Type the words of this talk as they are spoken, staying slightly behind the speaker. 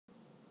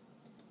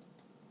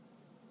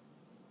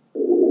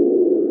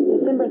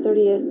November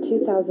 30th,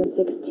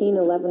 2016,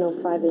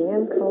 11:05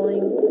 a.m.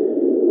 Calling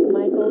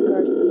Michael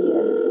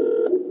Garcia,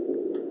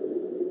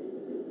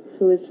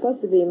 who is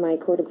supposed to be my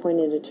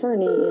court-appointed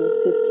attorney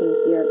in 15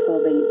 CR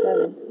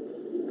 1287.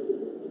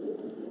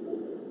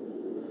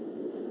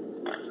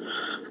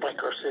 Mike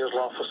Garcia's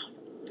office.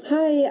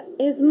 Hi,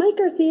 is Mike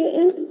Garcia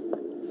in?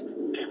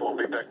 He won't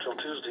be back till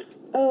Tuesday.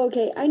 Oh,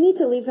 okay. I need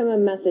to leave him a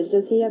message.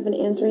 Does he have an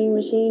answering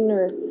machine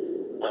or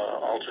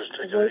I'll just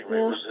take it anyway.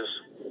 voicemail? Who's this?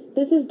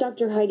 This is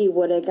Dr. Heidi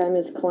Woodick. I'm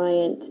his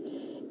client,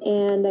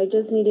 and I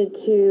just needed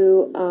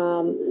to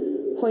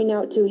point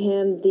out to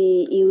him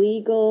the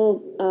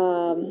illegal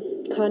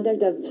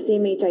conduct of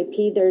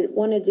CMHIP. They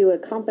want to do a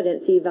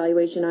competency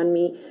evaluation on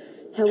me.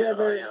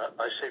 However, yeah,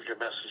 I saved your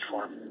message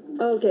for him.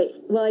 Okay.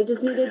 Well, I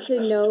just needed to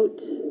note,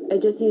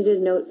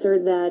 sir,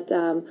 that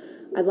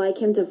I'd like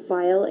him to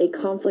file a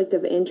conflict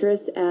of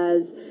interest,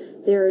 as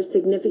there are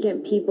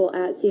significant people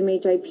at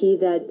CMHIP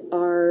that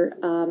are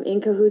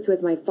in cahoots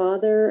with my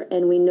father,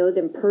 and we know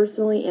them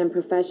personally and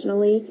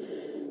professionally.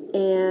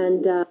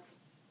 And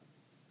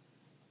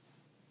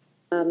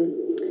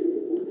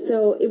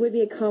so it would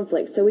be a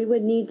conflict. So we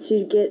would need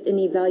to get an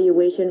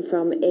evaluation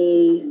from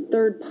a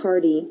third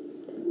party,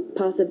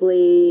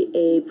 possibly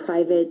a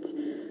private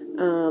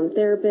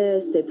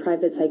therapist, a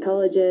private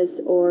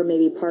psychologist, or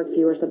maybe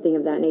Parkview or something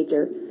of that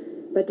nature.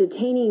 But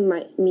detaining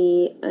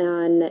me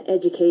on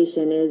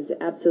education is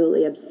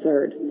absolutely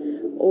absurd,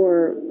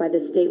 or by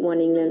the state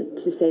wanting them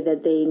to say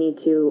that they need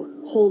to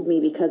hold me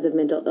because of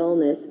mental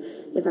illness.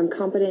 If I'm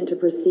competent to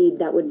proceed,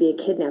 that would be a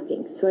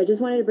kidnapping. So I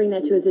just wanted to bring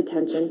that to his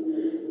attention,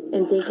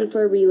 and thank you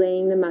for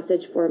relaying the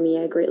message for me.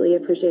 I greatly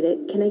appreciate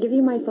it. Can I give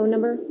you my phone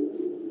number?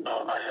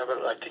 I have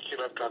it. I think you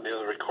left on the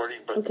other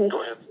recording, but okay.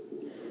 Go ahead.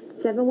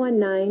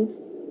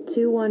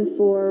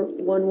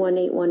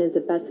 719-214-1181 is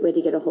the best way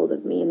to get a hold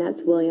of me, and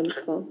that's William's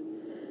phone.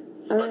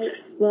 All right. Okay.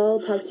 Well, I'll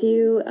talk to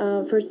you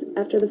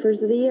after the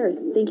first of the year.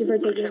 Thank you for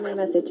taking my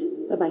message.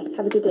 Bye-bye.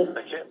 Have a good day.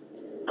 Thank you.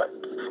 Bye.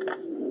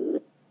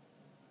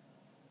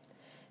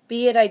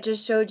 Be it, I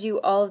just showed you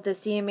all of the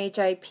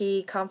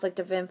CMHIP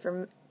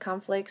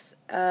conflicts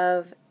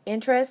of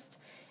interest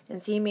and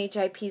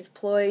CMHIP's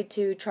ploy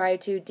to try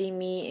to deem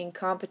me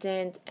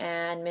incompetent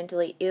and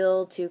mentally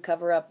ill to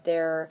cover up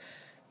their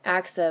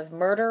acts of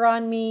murder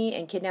on me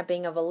and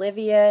kidnapping of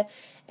Olivia.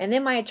 And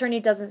then my attorney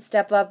doesn't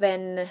step up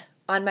and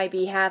on my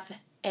behalf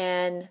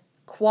and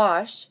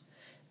quash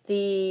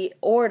the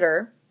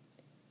order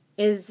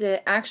is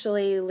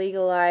actually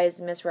legalized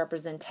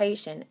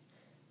misrepresentation.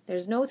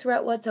 There's no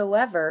threat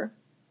whatsoever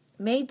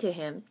made to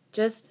him,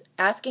 just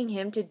asking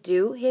him to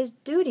do his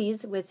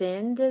duties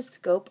within the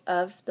scope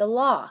of the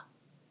law.